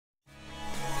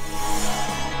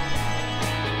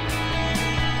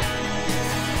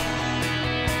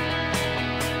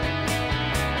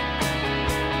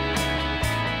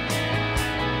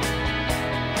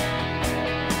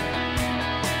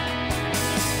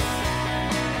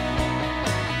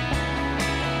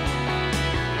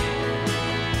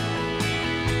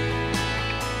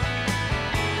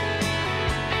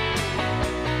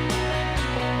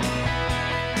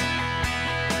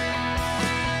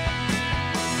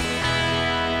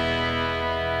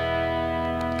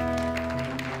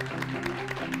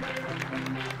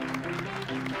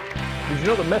you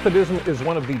know that Methodism is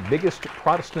one of the biggest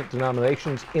Protestant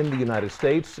denominations in the United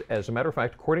States? As a matter of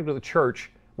fact, according to the church,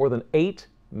 more than 8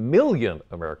 million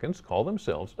Americans call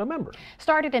themselves a member.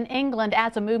 Started in England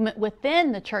as a movement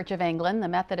within the Church of England, the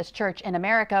Methodist Church in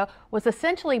America was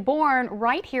essentially born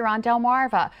right here on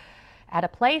Delmarva, at a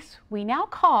place we now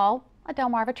call a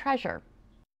Delmarva treasure.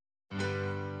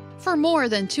 For more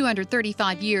than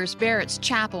 235 years, Barratt's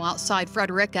Chapel outside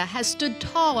Frederica has stood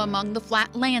tall among the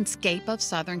flat landscape of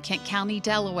southern Kent County,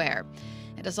 Delaware.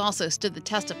 It has also stood the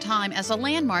test of time as a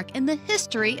landmark in the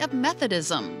history of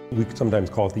Methodism. We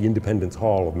sometimes call it the Independence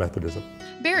Hall of Methodism.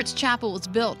 Barratt's Chapel was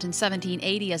built in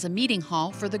 1780 as a meeting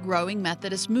hall for the growing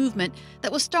Methodist movement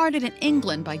that was started in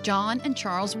England by John and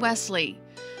Charles Wesley.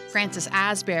 Francis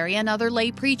Asbury and other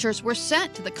lay preachers were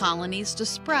sent to the colonies to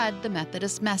spread the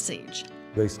Methodist message.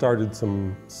 They started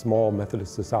some small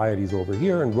Methodist societies over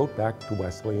here and wrote back to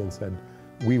Wesley and said,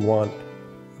 we want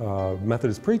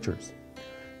Methodist preachers.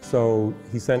 So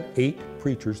he sent 8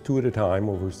 preachers, 2 at a time,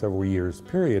 over several years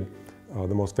period,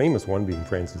 the most famous one being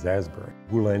Francis Asbury,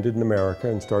 who landed in America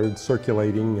and started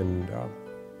circulating and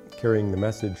carrying the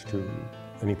message to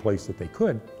any place that they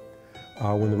could.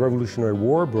 When the Revolutionary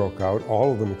War broke out,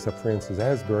 all of them except Francis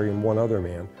Asbury and one other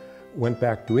man went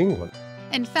back to England.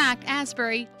 In fact,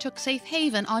 Asbury took safe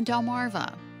haven on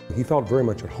Delmarva. He felt very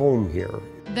much at home here.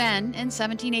 Then, in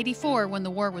 1784, when the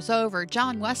war was over,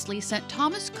 John Wesley sent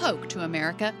Thomas Coke to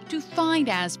America to find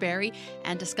Asbury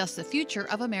and discuss the future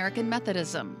of American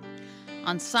Methodism.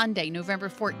 On Sunday, November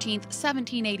 14,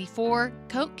 1784,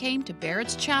 Coke came to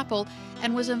Barratt's Chapel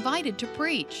and was invited to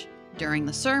preach. During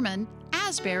the sermon,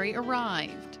 Asbury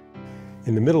arrived.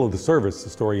 In the middle of the service,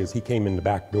 the story is he came in the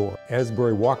back door.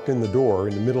 Asbury walked in the door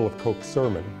in the middle of Coke's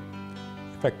sermon,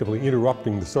 effectively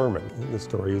interrupting the sermon. The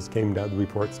story is the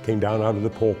reports came down out of the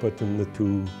pulpit and the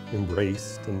two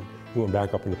embraced, and he went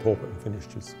back up in the pulpit and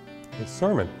finished his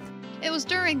sermon. It was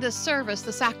during this service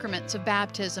the sacraments of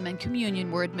baptism and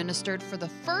communion were administered for the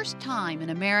first time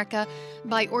in America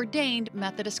by ordained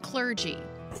Methodist clergy.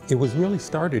 It was really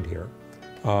started here.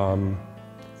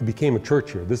 It became a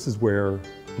church here. This is where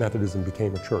Methodism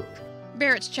became a church.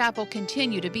 Barratt's Chapel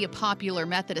continued to be a popular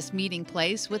Methodist meeting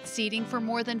place with seating for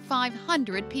more than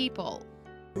 500 people.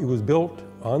 It was built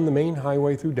on the main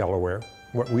highway through Delaware.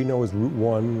 What we know as Route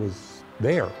 1 was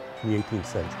there in the 18th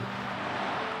century.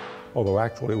 Although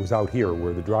actually it was out here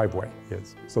where the driveway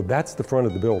is. So that's the front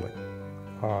of the building.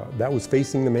 That was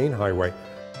facing the main highway.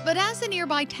 But as the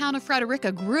nearby town of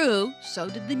Frederica grew, so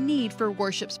did the need for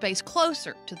worship space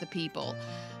closer to the people.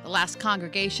 The last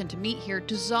congregation to meet here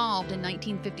dissolved in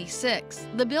 1956.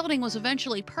 The building was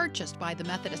eventually purchased by the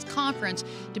Methodist Conference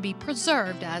to be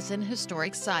preserved as an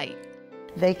historic site.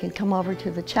 They can come over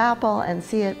to the chapel and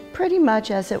see it pretty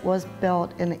much as it was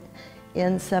built in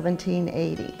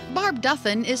 1780. Barb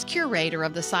Duffin is curator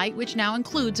of the site, which now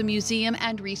includes a museum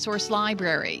and resource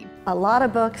library. A lot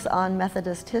of books on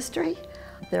Methodist history.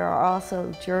 There are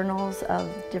also journals of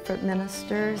different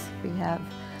ministers. We have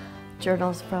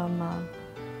journals from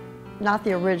not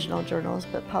the original journals,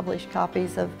 but published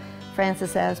copies of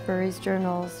Francis Asbury's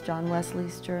journals, John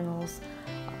Wesley's journals,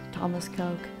 Thomas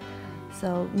Coke.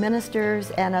 So ministers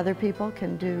and other people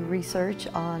can do research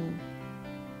on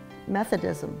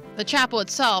Methodism. The chapel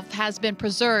itself has been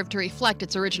preserved to reflect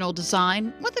its original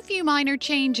design with a few minor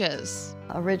changes.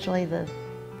 Originally the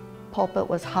pulpit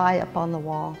was high up on the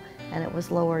wall and it was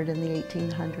lowered in the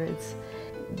 1800s.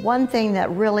 One thing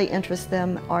that really interests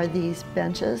them are these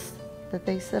benches that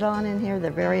they sit on in here.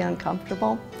 They're very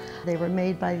uncomfortable. They were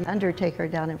made by the undertaker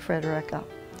down in Frederica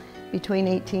between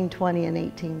 1820 and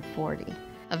 1840.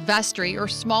 A vestry or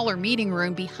smaller meeting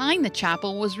room behind the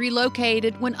chapel was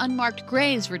relocated when unmarked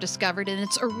graves were discovered in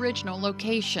its original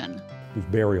location. There's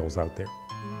burials out there,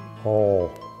 all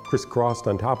crisscrossed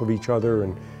on top of each other,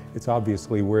 and it's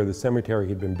obviously where the cemetery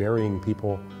had been burying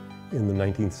people in the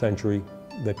 19th century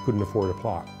that couldn't afford a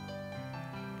plot.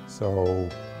 So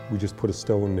we just put a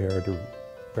stone there to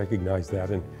recognize that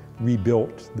and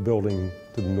rebuilt the building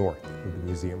to the north of the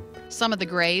museum. Some of the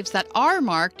graves that are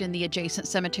marked in the adjacent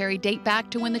cemetery date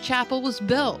back to when the chapel was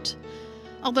built.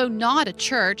 Although not a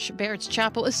church, Barratt's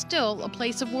Chapel is still a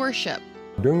place of worship.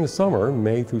 During the summer,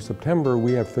 May through September,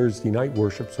 we have Thursday night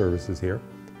worship services here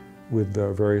with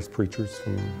various preachers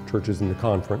from churches in the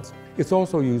conference. It's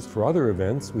also used for other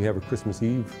events. We have a Christmas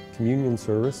Eve communion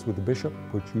service with the bishop,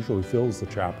 which usually fills the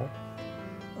chapel.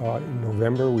 In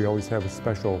November, we always have a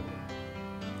special,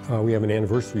 we have an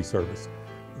anniversary service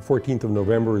 14th of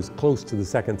November is close to the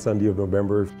second Sunday of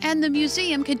November. And the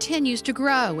museum continues to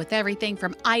grow with everything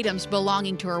from items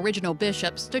belonging to original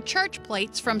bishops to church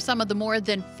plates from some of the more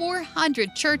than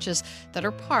 400 churches that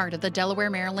are part of the Delaware,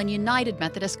 Maryland United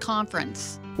Methodist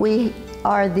Conference. We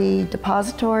are the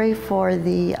depository for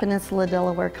the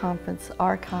Peninsula-Delaware Conference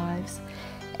archives,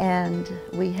 and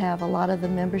we have a lot of the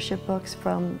membership books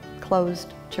from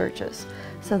closed churches.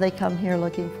 So they come here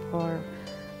looking for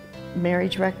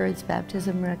marriage records,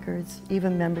 baptism records,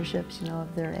 even memberships,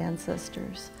 of their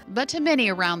ancestors. But to many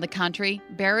around the country,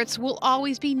 Barratt's will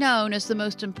always be known as the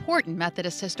most important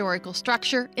Methodist historical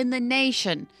structure in the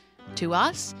nation. To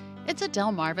us, it's a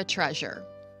Delmarva treasure.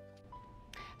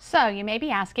 So you may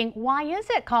be asking, why is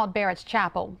it called Barratt's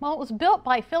Chapel? Well, it was built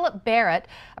by Philip Barratt,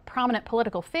 a prominent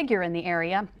political figure in the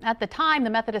area. At the time, the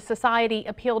Methodist Society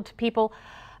appealed to people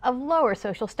of lower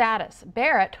social status.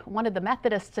 Barratt wanted the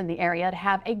Methodists in the area to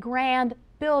have a grand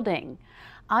building.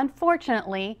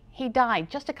 Unfortunately, he died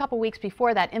just a couple weeks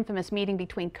before that infamous meeting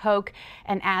between Koch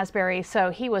and Asbury, so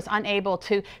he was unable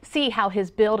to see how his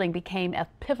building became a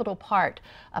pivotal part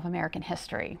of American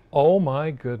history. Oh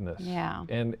my goodness. Yeah.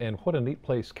 And what a neat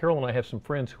place. Carol and I have some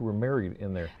friends who were married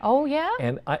in there. Oh yeah?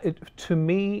 And to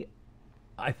me,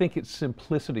 I think its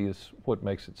simplicity is what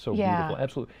makes it so beautiful.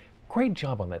 Absolutely. Great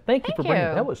job on that. Thank you for bringing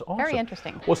it. That was awesome. Very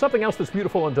interesting. Well, something else that's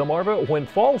beautiful in Delmarva, when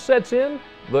fall sets in,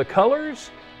 the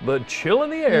colors, the chill in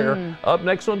the air. Up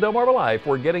next on Delmarva Life,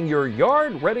 we're getting your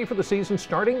yard ready for the season,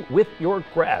 starting with your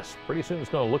grass. Pretty soon it's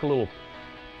going to look a little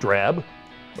drab,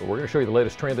 but we're going to show you the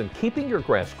latest trend in keeping your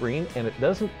grass green, and it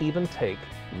doesn't even take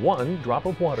one drop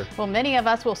of water. Well, many of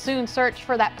us will soon search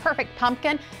for that perfect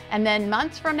pumpkin, and then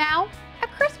months from now, a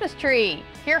Christmas tree.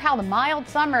 Hear how the mild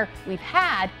summer we've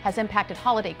had has impacted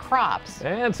holiday crops.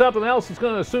 And something else that's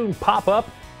going to soon pop up,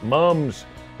 mums.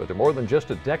 But they're more than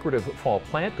just a decorative fall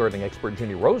plant. Gardening expert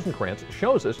Jenny Rosenkrantz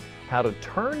shows us how to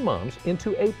turn mums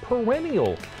into a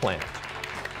perennial plant.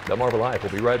 Delmarva Life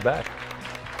will be right back.